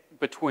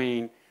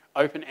between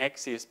open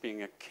access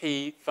being a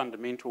key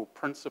fundamental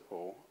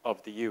principle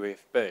of the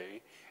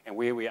UFB and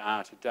where we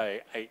are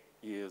today, 8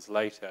 years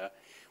later,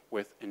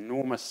 with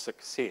enormous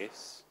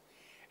success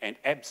and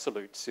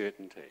absolute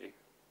certainty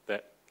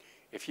that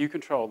if you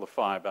control the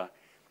fibre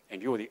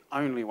and you're the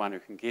only one who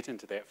can get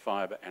into that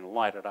fibre and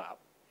light it up,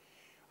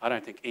 I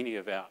don't think any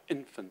of our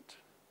infant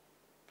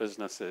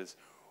businesses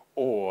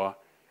or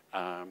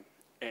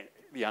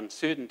the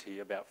uncertainty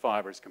about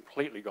fibre has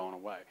completely gone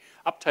away.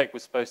 Uptake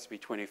was supposed to be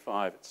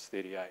 25, it's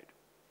 38. Is it a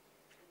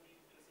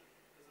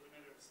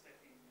matter of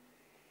stacking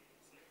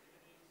select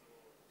committees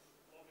or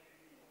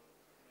lobbying or?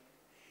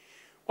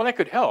 Well, that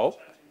could help,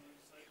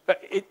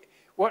 but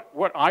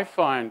what I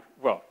find,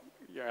 well,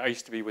 I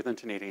used to be with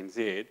Internet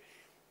NZ,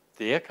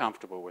 they're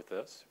comfortable with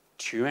this,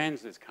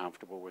 Tuans is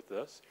comfortable with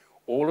this,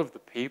 all of the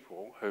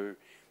people who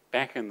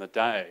back in the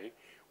day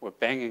were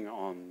banging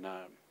on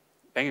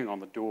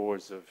the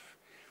doors of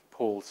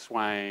Paul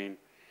Swain,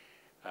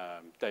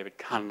 David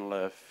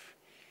Cunliffe,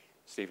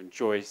 Stephen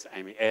Joyce,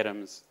 Amy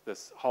Adams,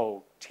 this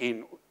whole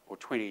 10 or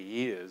 20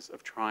 years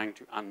of trying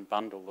to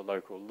unbundle the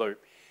local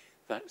loop,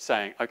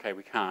 saying, okay,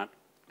 we can't,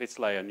 let's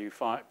lay a new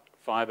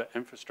fibre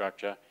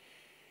infrastructure,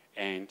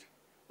 and,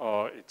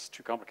 oh, it's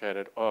too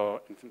complicated, oh,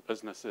 infant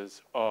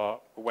businesses, oh,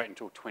 we'll wait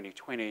until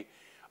 2020,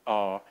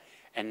 oh,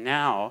 and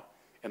now,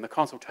 in the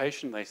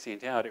consultation they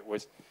sent out, it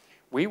was,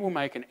 we will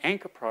make an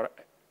anchor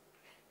product,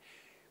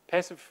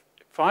 passive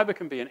fibre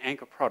can be an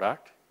anchor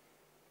product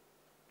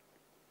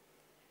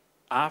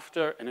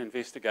after an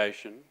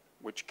investigation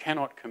which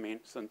cannot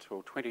commence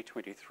until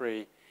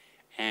 2023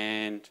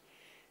 and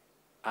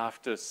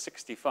after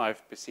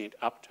 65%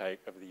 uptake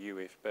of the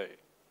UFB.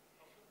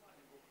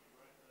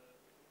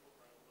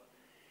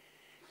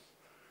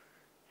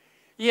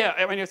 Yeah,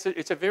 I mean,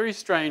 it's a very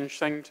strange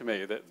thing to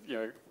me that, you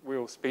know,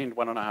 we'll spend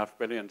 $1.5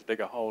 billion to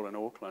dig a hole in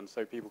Auckland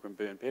so people can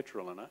burn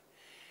petrol in it,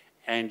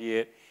 and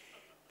yet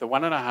the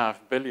 $1.5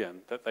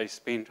 billion that they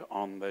spent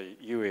on the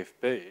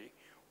UFB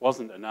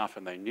wasn't enough,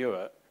 and they knew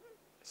it,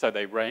 so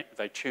they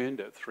churned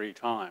it 3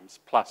 times,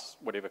 plus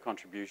whatever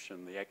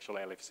contribution the actual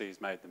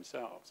LFCs made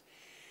themselves.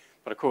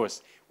 But of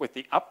course, with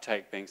the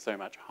uptake being so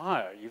much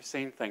higher, you've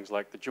seen things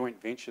like the joint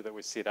venture that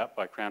was set up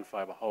by Crown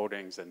Fibre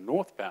Holdings and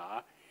North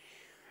Power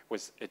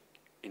was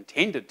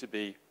intended to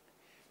be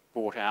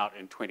bought out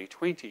in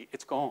 2020,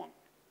 it's gone.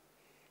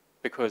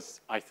 Because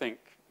I think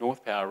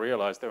North Power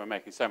realised they were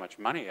making so much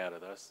money out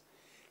of this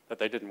that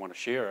they didn't want to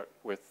share it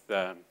with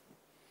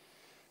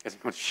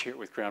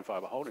Crown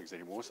Fibre Holdings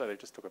anymore, so they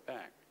just took it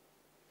back.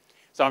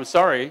 So I'm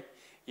sorry,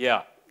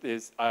 yeah,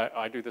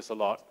 I do this a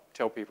lot,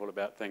 tell people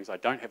about things. I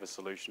don't have a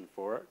solution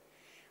for it,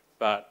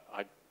 but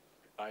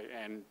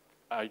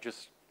I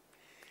just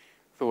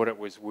thought it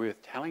was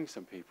worth telling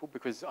some people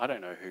because I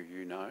don't know who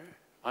you know.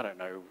 I don't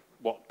know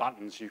what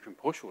buttons you can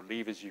push or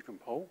levers you can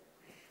pull,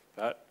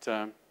 but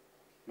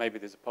maybe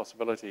there's a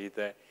possibility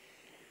that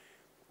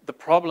the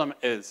problem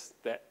is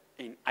that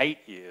in 8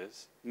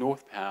 years,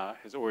 North Power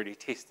has already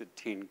tested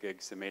 10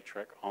 gig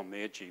symmetric on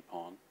their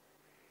GPON.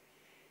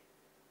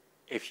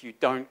 If you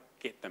don't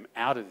get them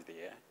out of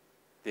there,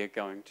 they're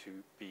going to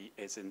be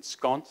as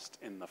ensconced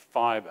in the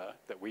fibre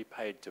that we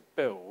paid to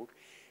build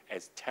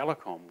as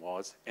Telecom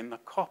was in the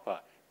copper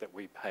that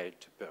we paid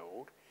to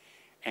build,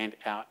 and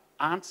our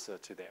answer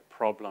to that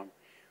problem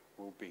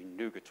will be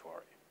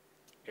nugatory.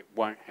 It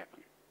won't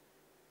happen.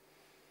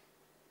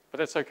 But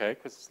that's okay,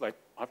 because like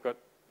I've got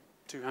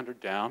 200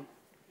 down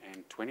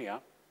and 20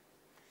 up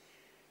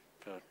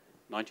for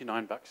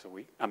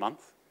 $99 a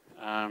month.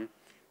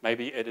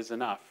 Maybe it is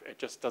enough. It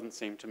just doesn't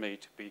seem to me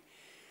to be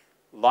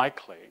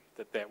likely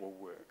that that will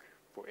work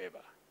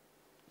forever.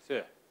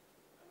 Sir?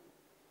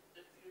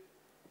 If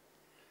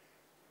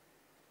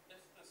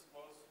this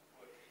was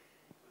working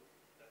with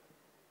the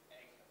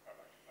anchor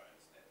product, if I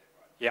understand that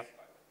right, Yep. it's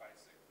like the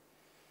basic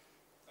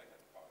thing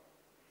at the bottom.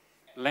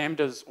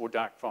 Lambdas or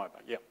dark fibre,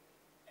 yep.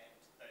 And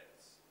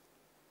that's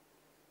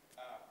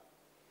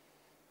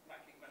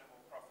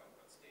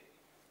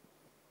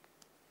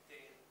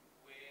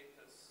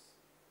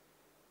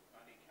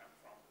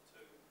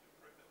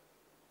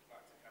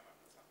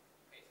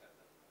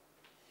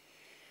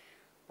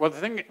Well, the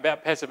thing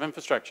about passive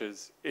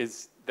infrastructures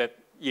is that,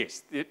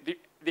 yes, there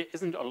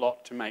isn't a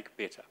lot to make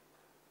better,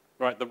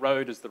 right? The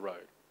road is the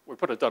road. We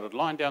put a dotted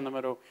line down the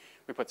middle,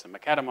 we put some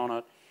macadam on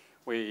it,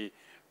 we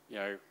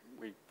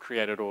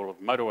created all of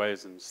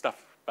motorways and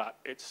stuff, but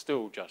it's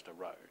still just a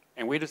road.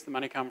 And where does the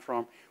money come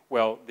from?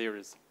 Well,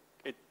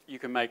 you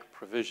can make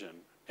provision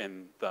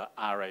in the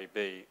RAB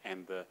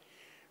and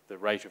the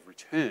rate of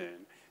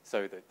return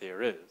so that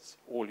there is.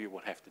 All you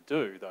will have to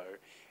do, though,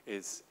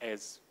 is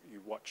as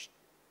you watch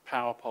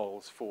power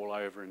poles fall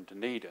over in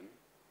Dunedin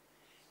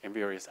and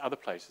various other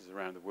places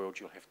around the world,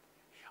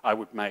 I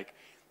would make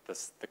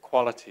the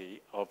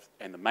quality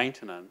and the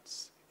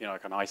maintenance,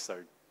 like an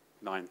ISO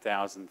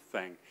 9000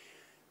 thing,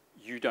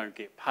 you don't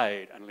get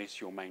paid unless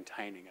you're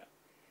maintaining it.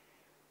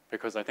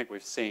 Because I think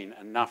we've seen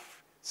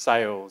enough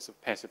sales of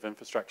passive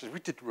infrastructures. We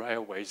did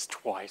railways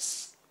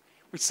twice.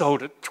 We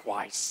sold it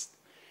twice.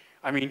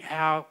 I mean,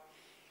 how?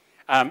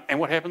 And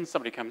what happens?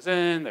 Somebody comes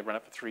in, they run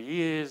it for 3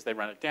 years, they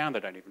run it down, they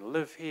don't even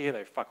live here,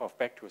 they fuck off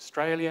back to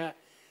Australia,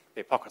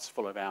 their pockets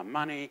full of our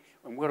money,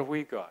 and what have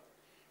we got?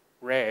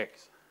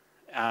 Rags.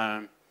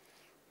 The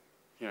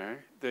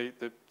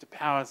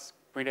powers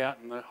went out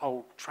and the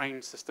whole train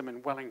system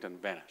in Wellington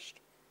vanished.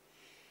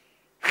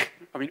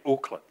 I mean,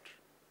 Auckland.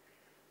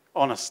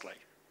 Honestly.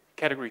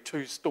 Category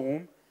 2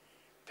 storm,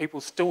 people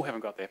still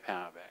haven't got their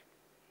power back.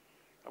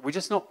 We're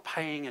just not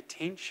paying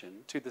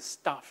attention to the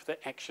stuff that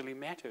actually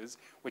matters,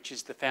 which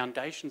is the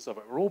foundations of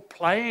it. We're all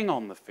playing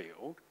on the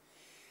field.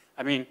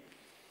 I mean,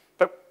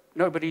 but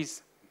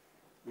nobody's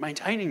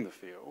maintaining the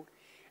field,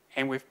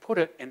 and we've put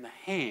it in the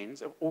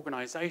hands of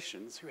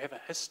organisations who have a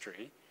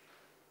history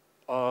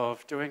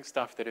of doing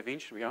stuff that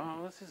eventually,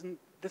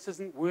 this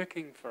isn't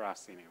working for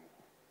us anymore.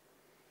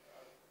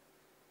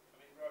 I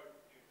mean, road,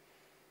 you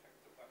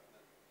picked the button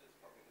that is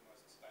probably the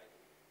most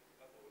stable,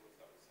 but all of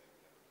those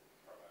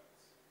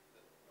products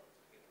that roads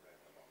have been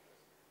around the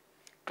longest.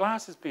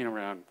 Glass has been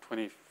around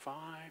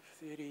 25,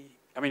 30.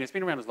 I mean, it's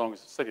been around as long as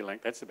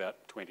CityLink. That's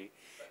about 20.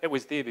 It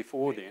was there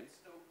before then.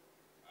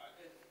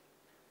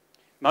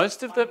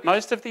 Most of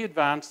the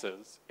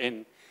advances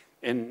in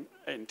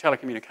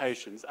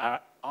telecommunications are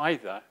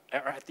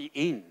at the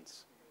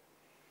ends.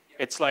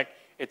 It's like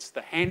it's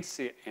the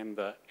handset and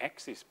the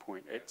access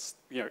point. It's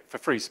for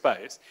free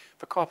space.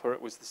 For copper,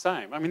 it was the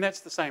same. I mean, that's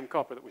the same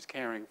copper that was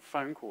carrying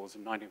phone calls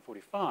in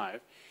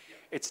 1945.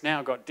 It's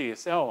now got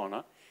DSL on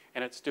it,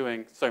 and it's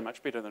doing so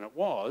much better than it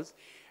was.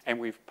 And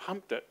we've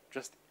pumped it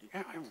just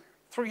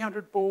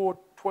 300 baud,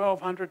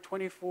 1200,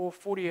 24,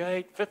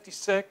 48,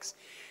 56.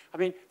 I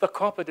mean, the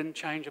copper didn't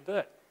change a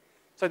bit.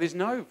 So there's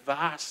no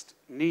vast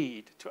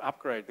need to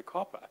upgrade the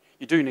copper.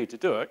 You do need to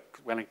do it,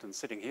 because Wellington's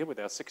sitting here with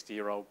our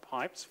 60-year-old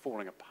pipes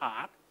falling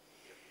apart.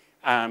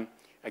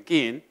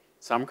 Again,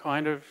 some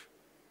kind of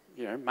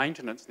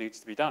maintenance needs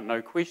to be done,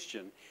 no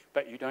question,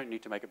 but you don't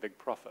need to make a big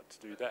profit to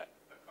do that.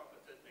 But copper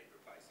did need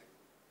replacing.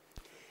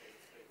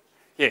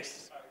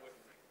 Yes. I wouldn't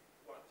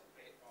want to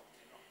bet on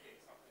not getting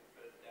something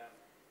further down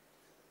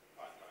the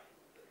pipeline,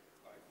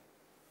 like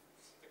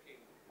sticking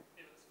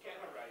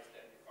gamma rays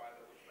down your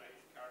fibre, which makes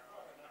the current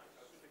high enough.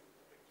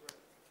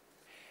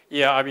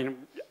 Yeah, I mean,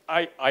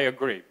 I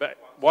agree. But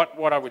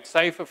what I would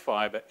say for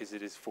fibre is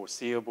it is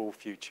foreseeable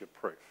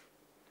future-proof.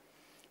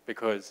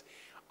 Because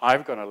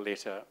I've got a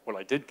letter, well,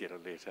 I did get a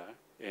letter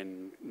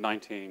in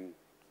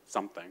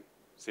 70-something,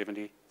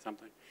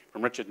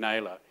 from Richard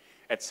Naylor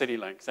at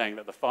CityLink saying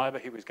that the fibre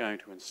he was going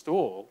to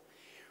install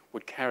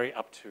would carry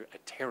up to a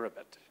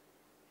terabit.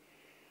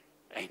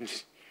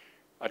 And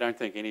I don't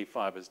think any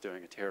fibre's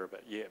doing a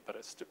terabit yet, but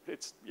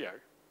it's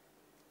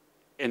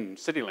in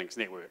CityLink's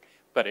network,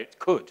 but it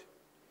could.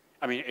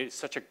 I mean, it's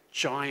such a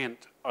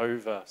giant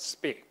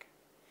over-spec.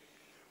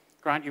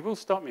 Grant, you will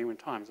stop me when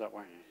time's up,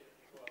 won't you?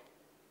 Well,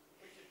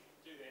 we should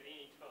do that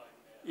any time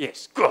now.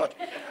 Yes, good.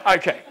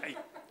 Okay.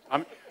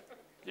 I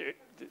didn't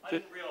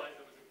realise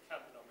it was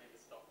incumbent on me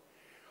to stop.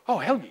 Oh,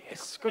 hell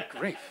yes. Good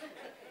grief.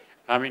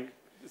 I mean,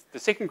 the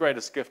second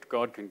greatest gift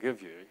God can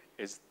give you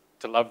is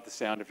to love the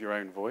sound of your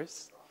own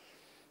voice.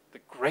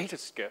 The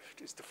greatest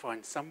gift is to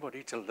find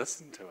somebody to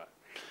listen to it.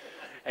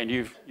 And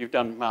you've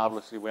done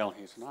marvellously well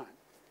here tonight.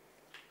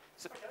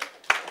 So,